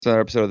It's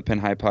another episode of the Pin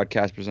High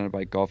Podcast presented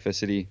by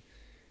Golficity.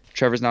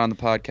 Trevor's not on the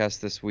podcast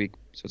this week,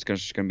 so it's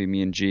just going to be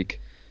me and Jeek.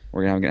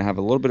 We're going to have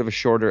a little bit of a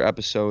shorter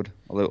episode,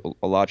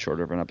 a lot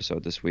shorter of an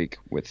episode this week,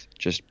 with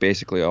just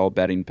basically all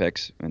betting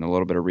picks and a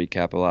little bit of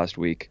recap of last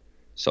week.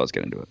 So let's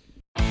get into it.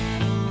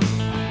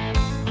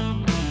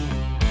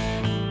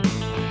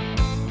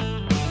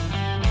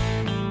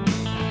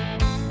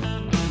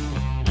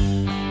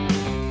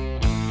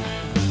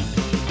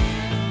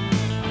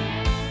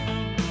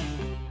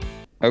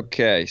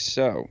 Okay,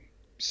 so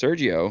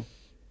Sergio,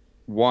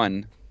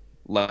 one,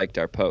 liked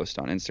our post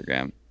on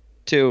Instagram.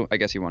 Two, I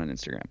guess he won an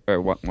Instagram or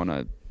won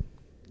a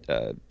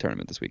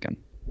tournament this weekend.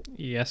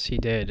 Yes, he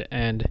did,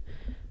 and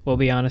we'll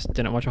be honest,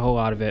 didn't watch a whole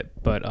lot of it,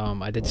 but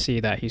I did see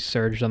that he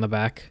surged on the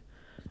back,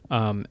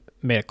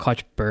 made a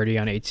clutch birdie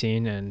on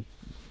 18, and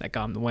that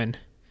got him the win.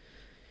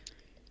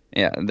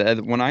 Yeah,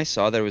 when I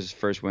saw that it was his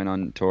first win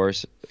on tour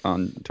since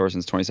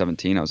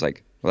 2017, I was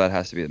like, well, that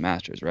has to be the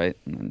Masters, right?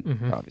 And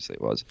then obviously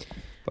it was.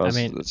 But I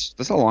mean,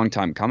 that's a long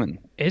time coming.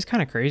 It is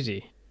kind of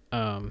crazy.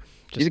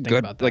 He's a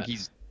good, like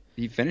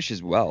he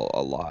finishes well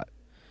a lot.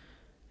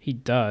 He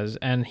does,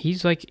 and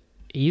he's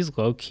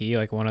low key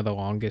like one of the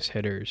longest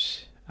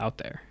hitters out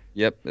there.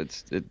 Yep,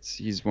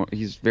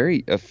 he's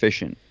very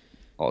efficient,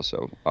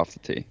 also off the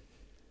tee.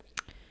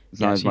 It's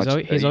not as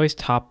much. He's always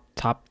top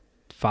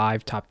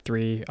 5, top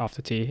 3 off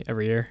the tee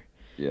every year.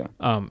 Yeah.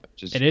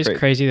 It is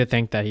crazy to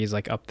think that he's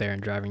like up there in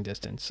driving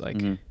distance,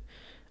 like,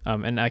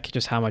 and like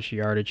just how much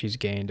yardage he's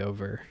gained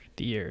over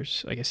the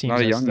years. Like it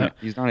seems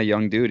he's not a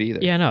young dude either.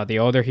 Yeah, no. The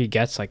older he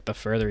gets, like the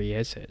further he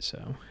hits it.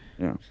 So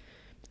yeah,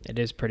 it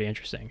is pretty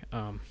interesting.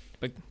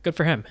 But good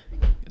for him.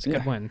 It's a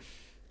good win.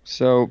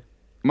 So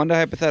Monday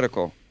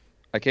hypothetical.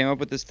 I came up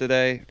with this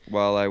today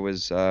while I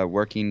was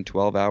working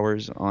 12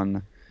 hours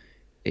on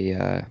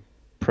a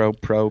pro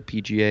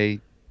PGA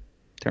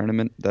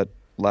tournament that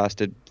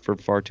lasted for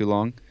far too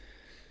long.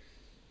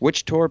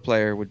 Which tour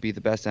player would be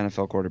the best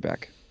NFL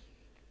quarterback?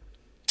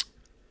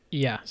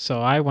 Yeah,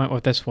 so I went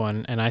with this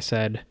one, and I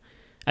said,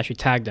 actually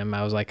tagged him.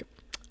 I was like,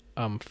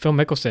 Phil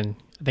Mickelson.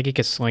 I think he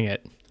could sling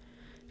it.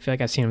 I feel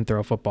like I've seen him throw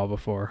a football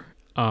before.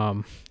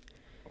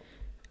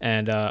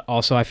 And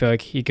also I feel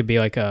like he could be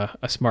like a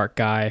smart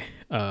guy.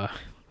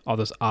 All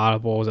those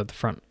audibles at the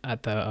front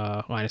at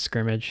the line of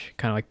scrimmage,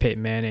 kind of like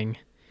Peyton Manning.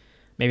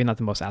 Maybe not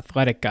the most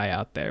athletic guy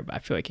out there, but I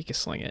feel like he could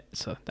sling it.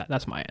 So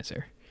that's my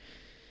answer.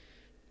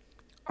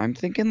 I'm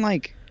thinking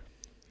like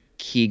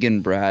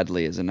Keegan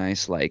Bradley is a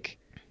nice like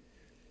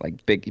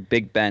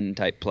Big Ben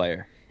type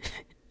player.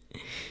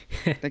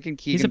 Thinking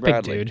Keegan He's a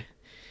Bradley. Big dude.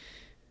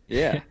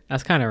 Yeah.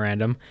 That's kind of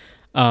random.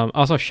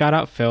 Also, shout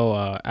out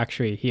Phil.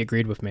 Actually, he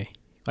agreed with me.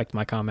 Liked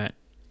my comment.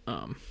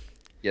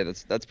 Yeah,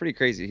 that's pretty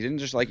crazy. He didn't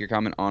just like your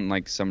comment on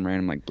like some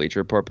random like Bleacher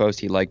Report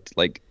post. He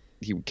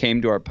he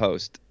came to our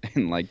post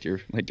and liked your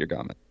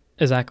comment.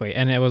 Exactly,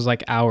 and it was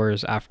like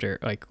hours after,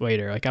 like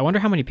later. Like I wonder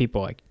how many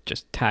people like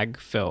just tag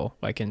Phil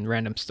like in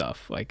random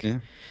stuff. Like,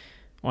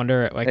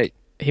 wonder like. Hey.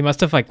 He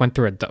must have like went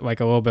through a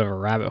little bit of a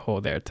rabbit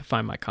hole there to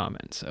find my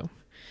comment. So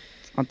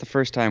it's not the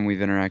first time we've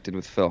interacted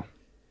with Phil.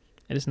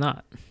 It is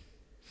not.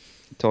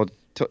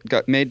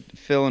 Made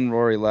Phil and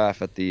Rory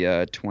laugh at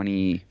the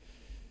 2018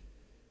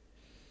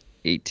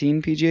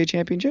 PGA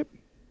Championship.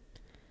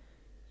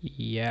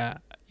 Yeah.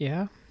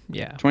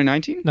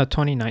 2019? No,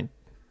 2019.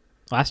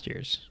 Last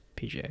year's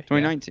PGA.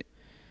 2019.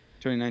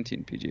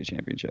 2019 PGA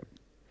Championship.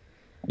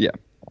 Yeah.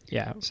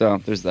 Yeah.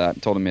 So there's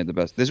that. Told him he had the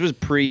best. This was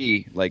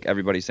pre like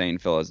everybody saying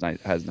Phil has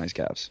nice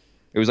calves.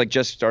 It was like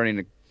just starting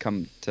to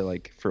come to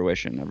like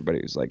fruition.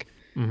 Everybody was like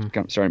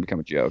starting to become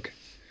a joke.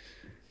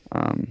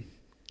 But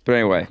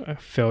anyway,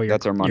 Phil,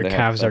 that's our Monday. Your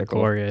calves are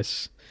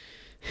glorious.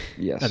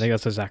 Yes. I think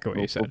that's exactly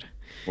what you said.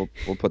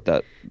 We'll put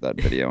that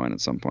video in at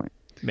some point.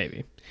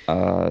 Maybe.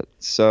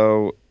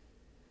 So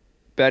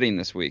betting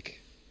this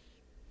week.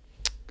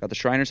 Got the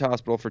Shriners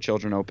Hospital for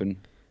Children open.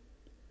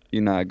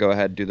 Go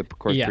ahead, do the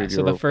course preview. Yeah,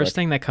 so the first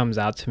thing that comes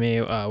out to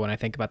me when I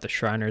think about the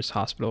Shriners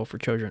Hospital for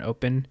Children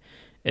Open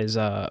is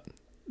the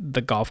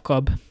golf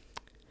club.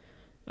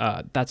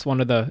 That's one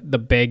of the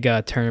big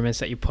tournaments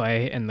that you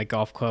play in the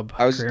golf club.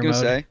 I was going to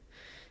say.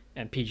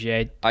 And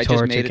PGA Tour. I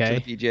just made 2K.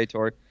 It to the PGA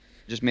Tour.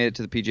 Just made it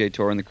to the PGA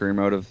Tour in the career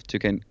mode of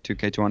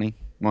 2K21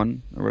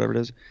 or whatever it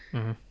is.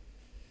 Mm-hmm.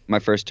 My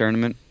first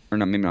tournament, or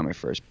not, maybe not my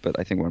first, but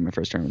I think one of my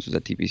first tournaments was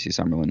at TPC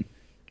Summerlin.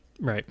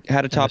 Right. It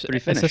had a top 3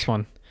 finish. It's this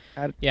one.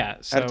 Had a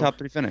top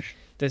 3 finish.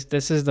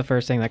 This is the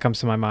first thing that comes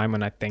to my mind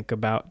when I think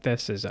about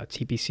this is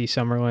TPC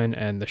Summerlin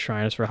and the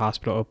Shriners for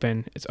Hospital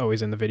Open. It's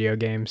always in the video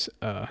games.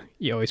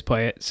 You always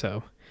play it,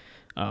 so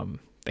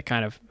they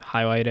kind of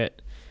highlight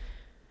it.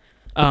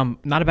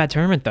 Not a bad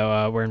tournament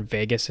though. We're in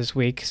Vegas this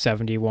week.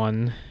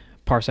 71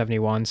 par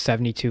 71,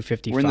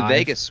 72.55. We're in the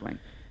Vegas swing.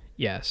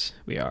 Yes,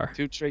 we are.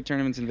 2 straight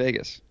tournaments in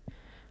Vegas.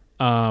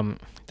 That's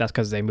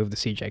because they moved the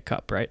CJ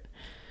Cup, right?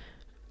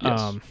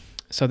 Yes.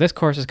 So this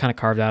course is kind of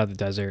carved out of the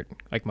desert,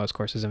 like most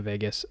courses in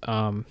Vegas.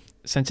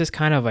 Since it's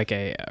kind of like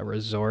a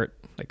resort,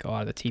 like a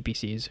lot of the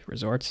TPC's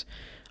resorts,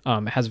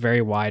 it has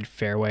very wide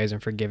fairways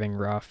and forgiving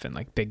rough and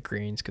like big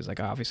greens because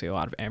like obviously a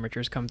lot of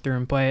amateurs come through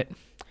and play it.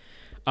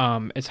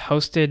 It's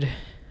hosted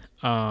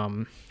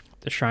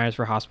the Shriners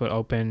for Hospital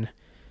Open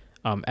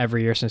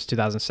every year since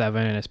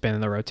 2007, and it's been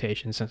in the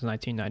rotation since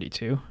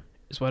 1992,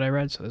 is what I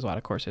read. So there's a lot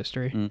of course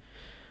history.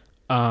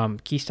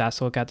 Key stats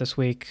to look at this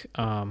week.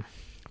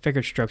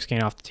 Figured strokes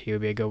gain off the tee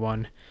would be a good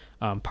one.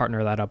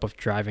 Partner that up with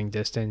driving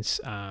distance.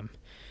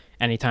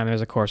 Anytime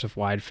there's a course with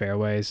wide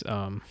fairways,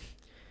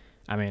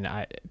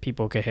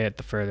 people could hit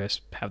the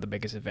furthest, have the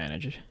biggest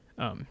advantage,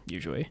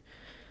 usually.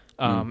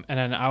 And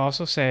then I'll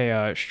also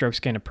say strokes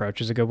gain approach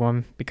is a good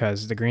one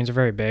because the greens are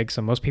very big,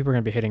 so most people are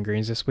going to be hitting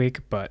greens this week,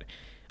 but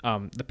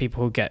the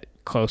people who get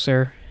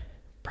closer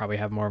probably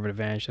have more of an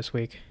advantage this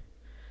week.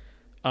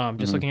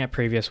 Just looking at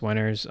previous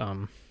winners,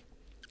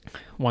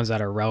 ones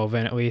that are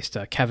relevant at least,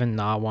 Kevin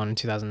Na won in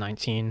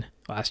 2019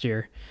 last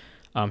year.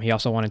 He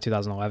also won in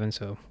 2011,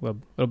 so a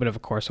little bit of a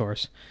course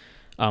horse.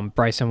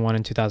 Bryson won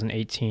in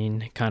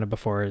 2018, kind of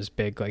before his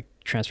big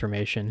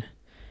transformation,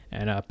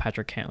 and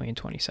Patrick Cantley in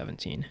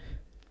 2017.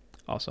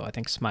 Also, I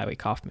think Smiley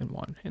Kaufman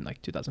won in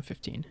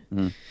 2015.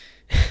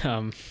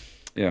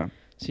 Yeah.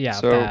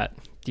 So that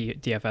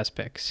DFS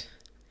picks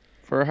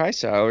for high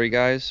salary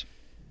guys,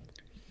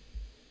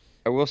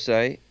 I will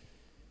say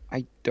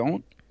I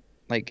don't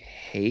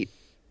hate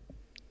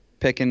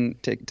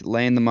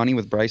laying the money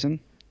with Bryson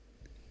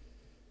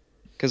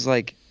because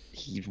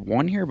he's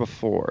won here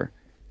before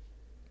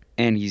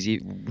and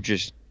he's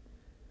just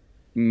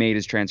made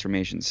his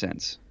transformation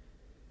since.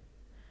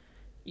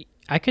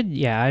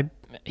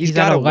 He's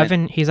at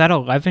 11. He's at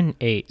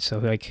 11-8.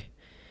 So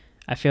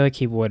I feel like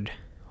he would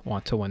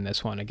want to win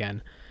this one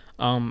again.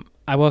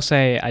 I will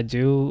say I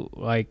do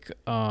like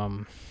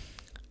Tony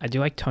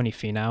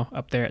Finau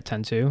up there at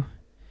 10-2.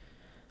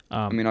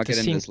 I'll get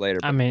into this later.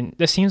 But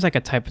this seems like a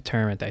type of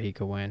tournament that he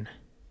could win.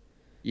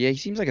 Yeah, he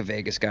seems like a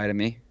Vegas guy to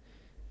me.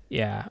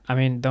 Yeah,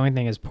 the only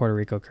thing is Puerto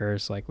Rico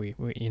curse. We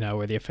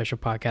we're the official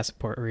podcast of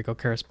Puerto Rico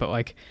curse,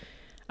 but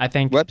I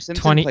think the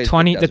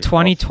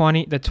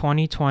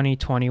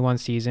 2020-21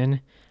 season,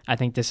 I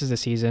think this is the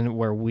season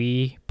where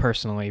we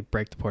personally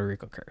break the Puerto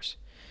Rico curse.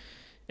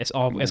 It's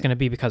going to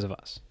be because of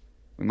us.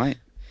 We might.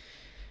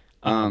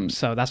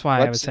 So that's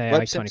why I would say I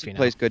like Tony Finau.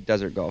 Plays good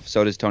desert golf.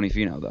 So does Tony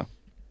Finau, though.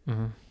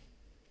 Mm-hmm.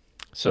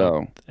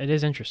 So it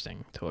is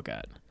interesting to look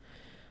at.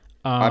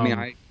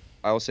 I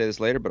will say this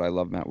later, but I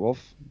love Matt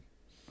Wolff.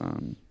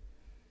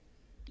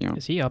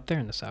 Is he up there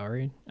in the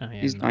salary? Oh,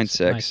 yeah, he's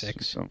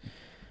 9.6. So.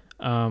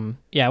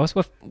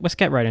 Let's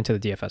get right into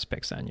the DFS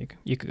picks then.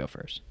 You could go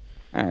first.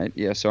 All right.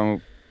 Yeah. So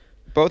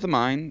both of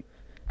mine,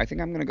 I think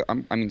I'm gonna go.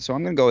 I'm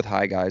gonna go with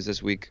high guys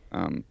this week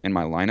in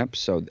my lineup.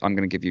 So I'm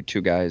gonna give you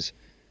two guys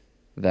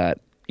that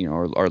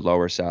are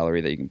lower salary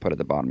that you can put at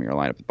the bottom of your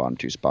lineup, the bottom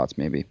two spots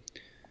maybe.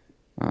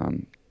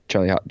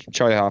 Charlie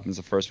Hoffman's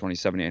the first one.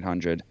 He's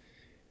 7,800.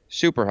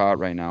 Super hot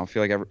right now. I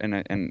feel like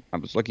and I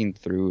was looking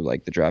through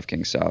the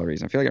DraftKings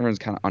salaries. I feel like everyone's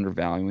kind of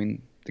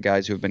undervaluing the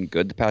guys who have been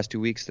good the past 2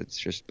 weeks. That's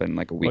just been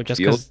a weak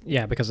field.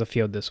 Because the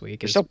field this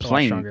week is still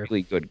playing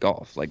really good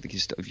golf.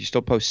 If you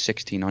still post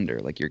 16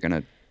 under, you're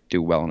gonna do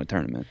well in a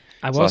tournament.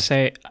 I will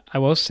say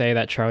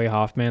that Charlie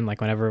Hoffman,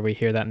 whenever we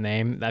hear that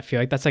name, I feel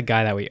like that's a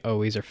guy that we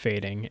always are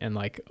fading in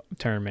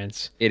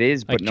tournaments. It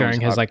is, but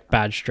during his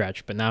bad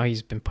stretch. But now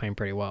he's been playing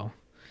pretty well.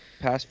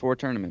 Past 4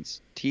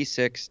 tournaments: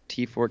 T6,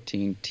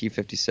 T14,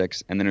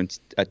 T56, and then it's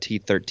a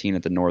T13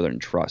 at the Northern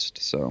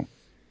Trust. So,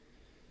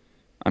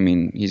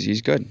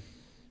 he's good.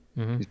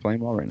 Mm-hmm. He's playing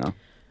well right now.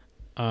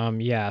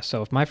 So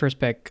with my first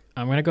pick,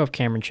 I'm gonna go with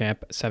Cameron Champ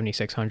at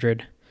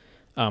 7,600.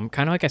 Kind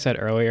of like I said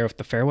earlier, with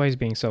the fairways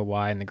being so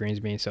wide and the greens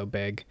being so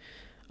big,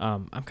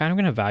 I'm kind of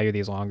gonna value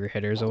these longer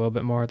hitters a little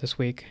bit more this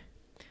week.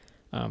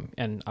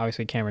 And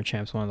obviously Cameron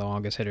Champ's one of the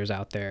longest hitters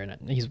out there,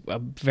 and he's a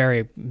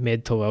very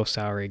mid to low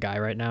salary guy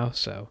right now.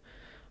 So,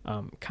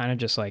 kind of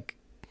just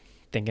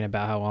thinking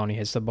about how long he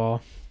hits the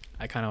ball,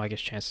 I kind of like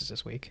his chances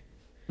this week.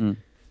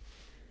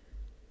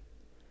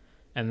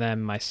 And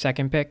then my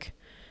second pick,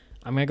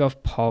 I'm gonna go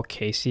with Paul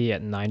Casey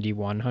at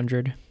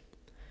 9,100.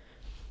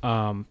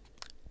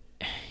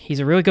 He's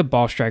a really good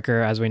ball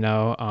striker, as we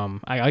know.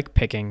 I like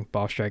picking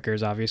ball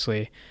strikers,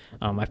 obviously.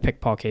 I've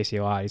picked Paul Casey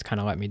a lot. He's kind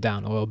of let me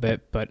down a little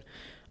bit, but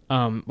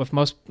with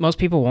most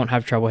people won't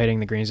have trouble hitting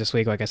the greens this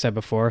week, like I said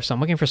before. So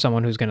I'm looking for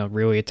someone who's going to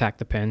really attack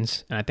the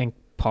pins, and I think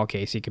Paul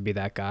Casey could be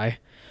that guy.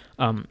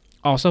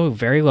 Also,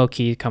 very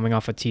low-key coming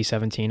off a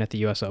T17 at the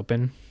U.S.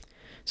 Open.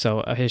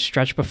 So his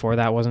stretch before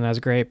that wasn't as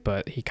great,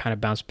 but he kind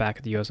of bounced back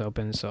at the U.S.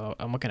 Open. So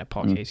I'm looking at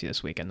Paul Casey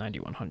this week at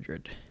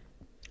 9,100.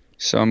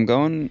 So I'm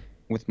going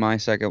with my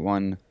second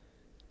one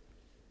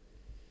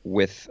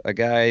with a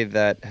guy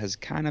that has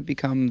kind of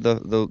become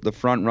the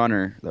front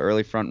runner, the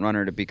early front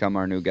runner to become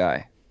our new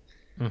guy.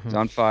 Mm-hmm. He's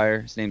on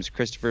fire. His name's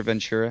Christopher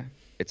Ventura.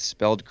 It's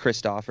spelled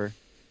Christopher. And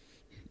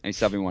he's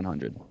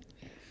 7,100.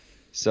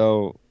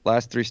 So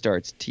last 3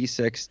 starts,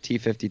 T6,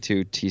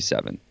 T52,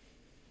 T7.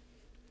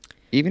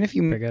 Even if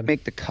you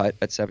make the cut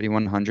at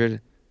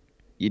 7,100,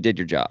 you did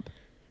your job.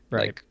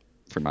 Right.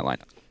 For my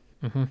lineup.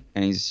 Mm-hmm.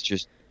 And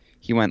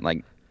he went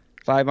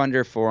 5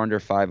 under, 4 under,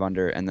 5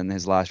 under, and then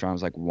his last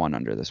round was 1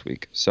 under this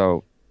week.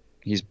 So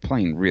he's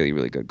playing really,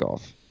 really good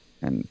golf.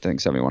 and I think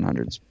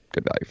 7,100 is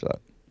good value for that.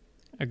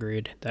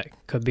 Agreed. That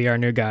could be our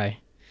new guy.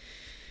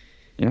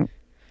 Yeah.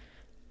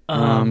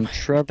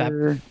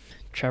 Trevor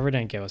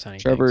didn't give us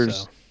anything.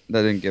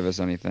 That didn't give us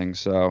anything.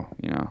 So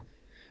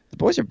the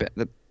boys are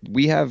the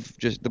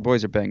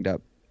boys are banged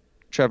up.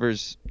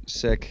 Trevor's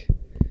sick.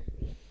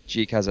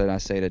 Jeek has an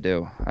essay to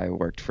do. I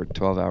worked for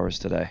 12 hours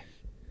today.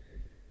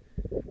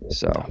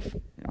 So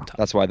Tough.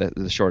 That's why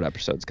the short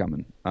episode's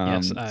coming.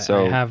 Yes,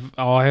 I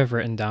have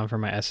written down for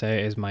my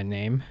essay is my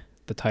name,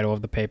 the title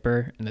of the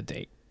paper, and the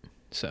date.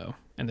 So,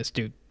 and it's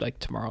due like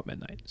tomorrow at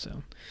midnight.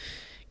 So,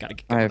 gotta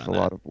get going. I have a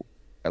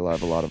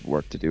lot of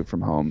work to do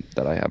from home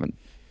that I haven't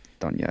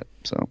done yet.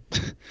 So,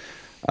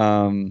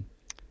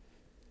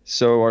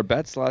 so our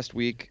bets last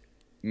week,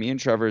 me and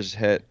Trevor's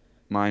hit.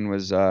 Mine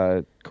was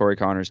Corey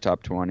Connors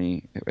top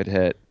 20. It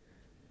hit.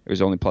 It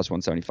was only plus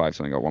 175,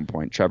 so I only got 1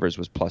 point. Trevor's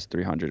was plus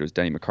 300. It was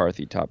Denny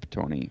McCarthy top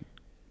 20.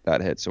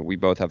 That hit. So we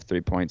both have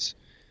 3 points.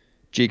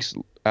 Jeek's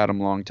Adam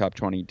Long top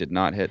 20 did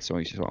not hit, so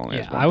he only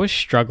has 1 I was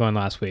struggling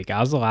last week. I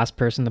was the last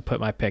person to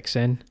put my picks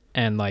in,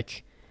 and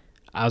like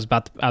I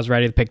was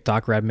ready to pick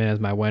Doc Redman as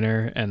my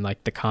winner, and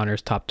like the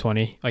Connors top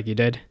 20, like you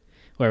did,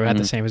 where we had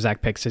the same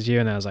exact picks as you,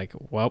 and then I was like,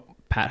 well,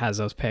 Pat has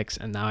those picks,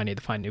 and now I need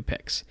to find new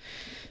picks.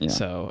 Yeah.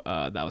 So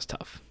that was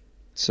tough.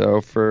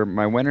 So for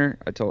my winner,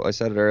 I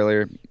said it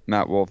earlier,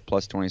 Matt Wolf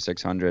plus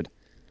 2,600.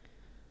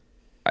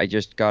 I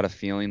just got a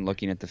feeling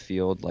looking at the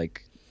field,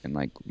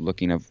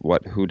 looking of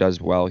who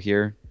does well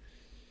here,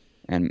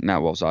 and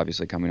Matt Wolf's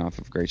obviously coming off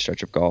of a great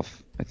stretch of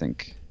golf. I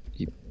think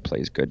he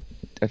plays good.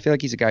 I feel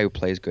like he's a guy who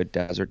plays good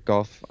desert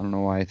golf. I don't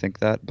know why I think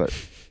that, but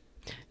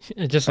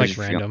just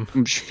random.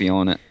 I'm just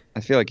feeling it.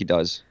 I feel like he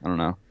does. I don't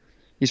know.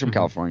 He's from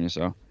California,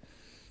 so.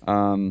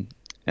 And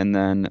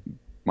then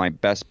my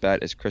best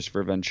bet is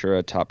Christopher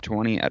Ventura top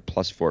 20 at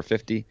plus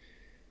 450.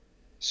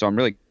 So I'm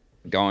really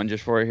going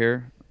just for it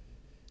here,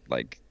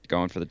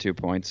 going for the 2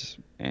 points.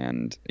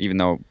 And even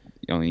though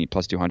you only need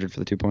plus 200 for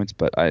the 2 points,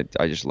 but I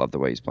just love the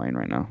way he's playing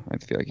right now. I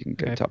feel like he can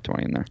get top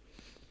 20 in there.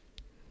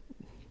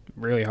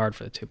 Really hard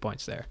for the 2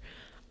 points there.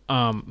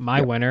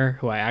 My winner,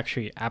 who I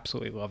actually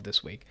absolutely love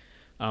this week,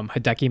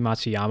 Hideki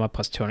Matsuyama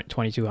plus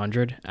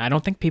 2,200. I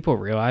don't think people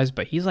realize,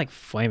 but he's like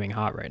flaming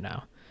hot right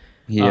now.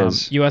 He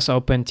is. U.S.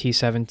 Open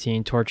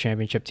T17, Tour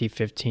Championship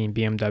T15,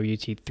 BMW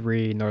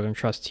T3, Northern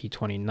Trust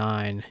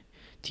T29,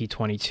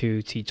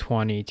 T22,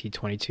 T20,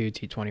 T22,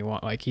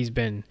 T21. Like he's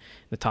been in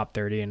the top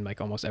 30 in like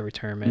almost every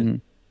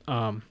tournament.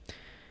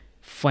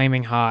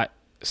 Flaming hot,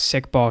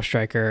 sick ball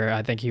striker.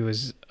 I think he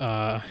was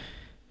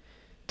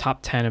top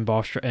 10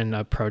 in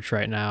approach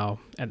right now,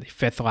 at the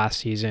 5th last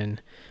season,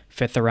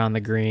 5th around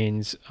the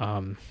greens.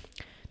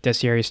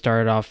 This year he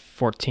started off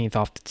 14th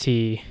off the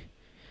tee.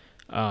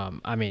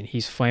 I mean,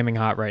 he's flaming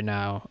hot right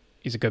now.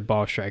 He's a good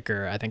ball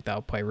striker. I think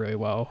that'll play really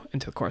well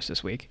into the course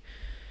this week.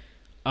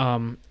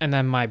 And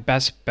then my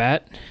best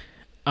bet,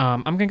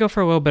 I'm going to go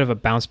for a little bit of a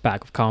bounce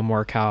back with Colin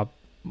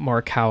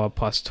Morikawa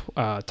plus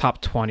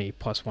top 20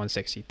 plus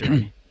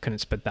 163. Couldn't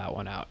spit that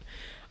one out.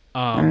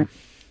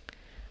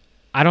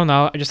 I don't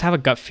know. I just have a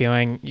gut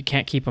feeling you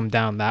can't keep him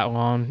down that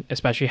long,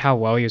 especially how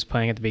well he was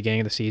playing at the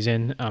beginning of the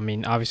season. I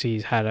mean, obviously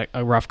he's had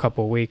a rough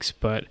couple of weeks,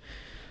 but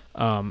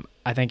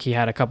I think he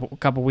had a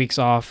couple weeks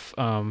off,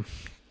 kind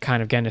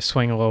of getting his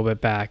swing a little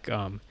bit back.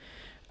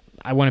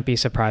 I wouldn't be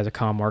surprised if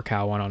Colin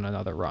Morikawa went on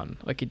another run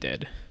like he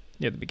did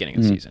near the beginning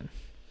of the season.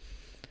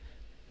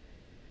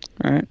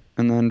 All right.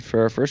 And then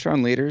for our first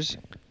round leaders,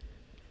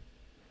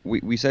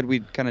 we said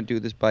we'd kind of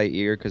do this by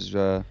ear because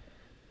I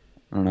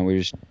don't know, we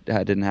just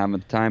didn't have them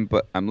at the time.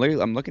 But I'm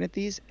looking at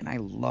these and I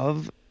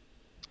love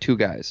 2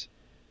 guys,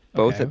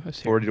 both at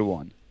 40 to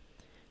 1.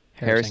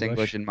 Harris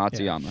English and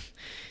Matsuyama.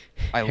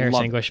 Yeah. Harris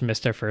English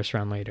missed their first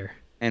round leader.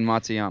 And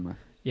Matsuyama.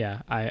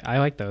 Yeah, I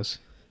like those.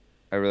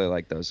 I really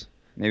like those.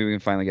 Maybe we can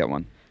finally get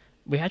one.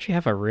 We actually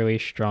have a really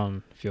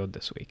strong field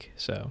this week,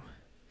 so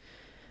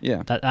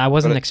yeah. I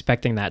wasn't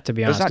expecting that, to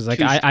be honest, because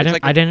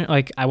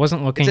I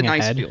wasn't looking ahead.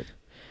 It's a nice field.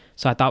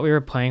 So I thought we were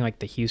playing like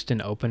the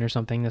Houston Open or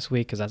something this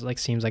week, because that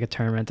seems like a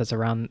tournament that's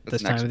around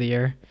this time of the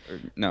year.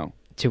 No.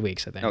 2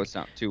 weeks, I think. No, it's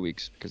not 2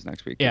 weeks, because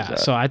next week. Yeah,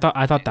 so I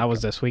thought that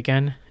was this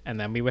weekend, and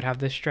then we would have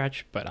this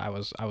stretch, but I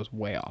was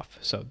way off.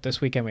 So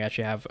this weekend we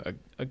actually have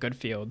a good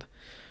field,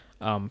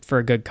 for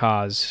a good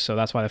cause. So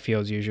that's why the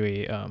field's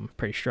usually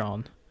pretty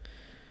strong.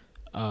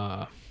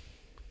 But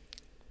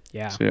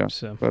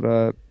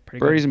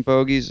birdies and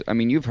bogeys. I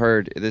mean, you've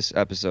heard this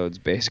episode's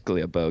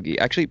basically a bogey.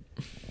 Actually,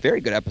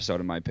 very good episode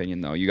in my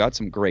opinion, though. You got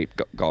some great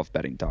golf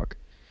betting talk.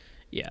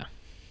 Yeah.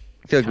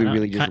 I feel like we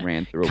really just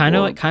ran through. Kind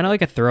of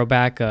like a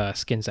throwback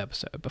Skins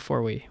episode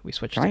before we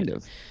switched. Kind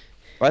of.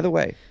 By the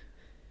way,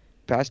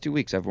 past 2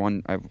 weeks I've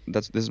won.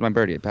 This is my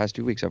birdie. Past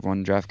 2 weeks I've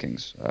won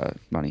DraftKings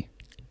money.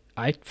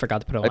 I forgot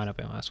to put a lineup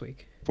in last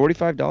week.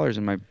 $45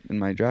 in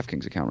my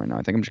DraftKings account right now.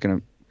 I think I'm just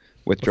gonna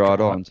withdraw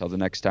it all until the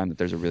next time that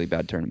there's a really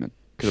bad tournament,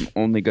 because I'm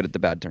only good at the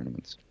bad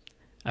tournaments.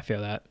 I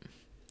feel that.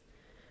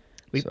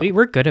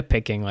 We're good at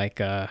picking like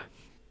the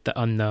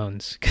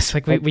unknowns, because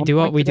like we do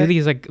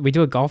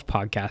a golf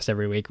podcast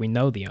every week. We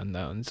know the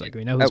unknowns, like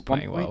we know who's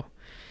playing well.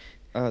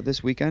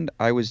 this weekend,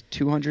 I was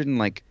 200 and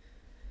like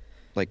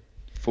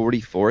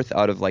 44th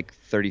out of like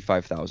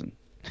 35,000.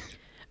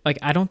 Like,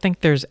 I don't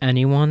think there's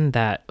anyone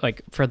that,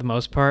 like, for the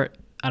most part,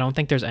 I don't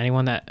think there's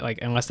anyone that, like,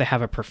 unless they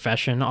have a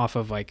profession off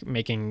of, like,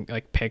 making,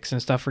 like, picks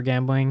and stuff for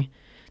gambling,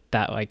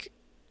 that, like,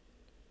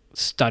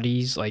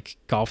 studies, like,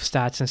 golf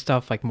stats and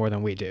stuff, like, more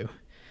than we do.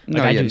 Like,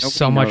 No, I yeah, do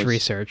so nobody much knows.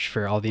 research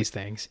for all these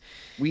things.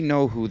 We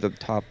know who the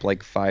top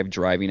like 5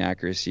 driving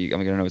accuracy. I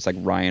mean, I don't know. It's like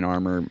Ryan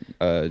Armour,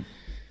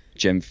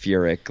 Jim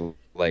Furyk.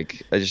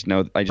 Like I just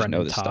know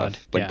Brendan this Todd.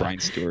 stuff. Like Yeah. Brian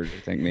Stewart, I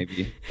think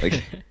maybe.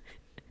 Like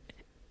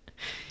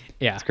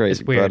Yeah. it's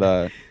crazy. It's weird.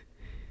 But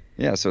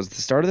yeah. So it's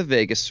the start of the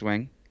Vegas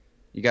swing.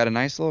 You got a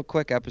nice little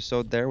quick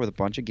episode there with a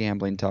bunch of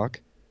gambling talk,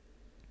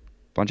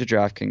 bunch of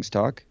DraftKings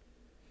talk.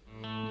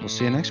 We'll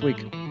see you next week.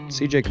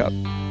 CJ Cup.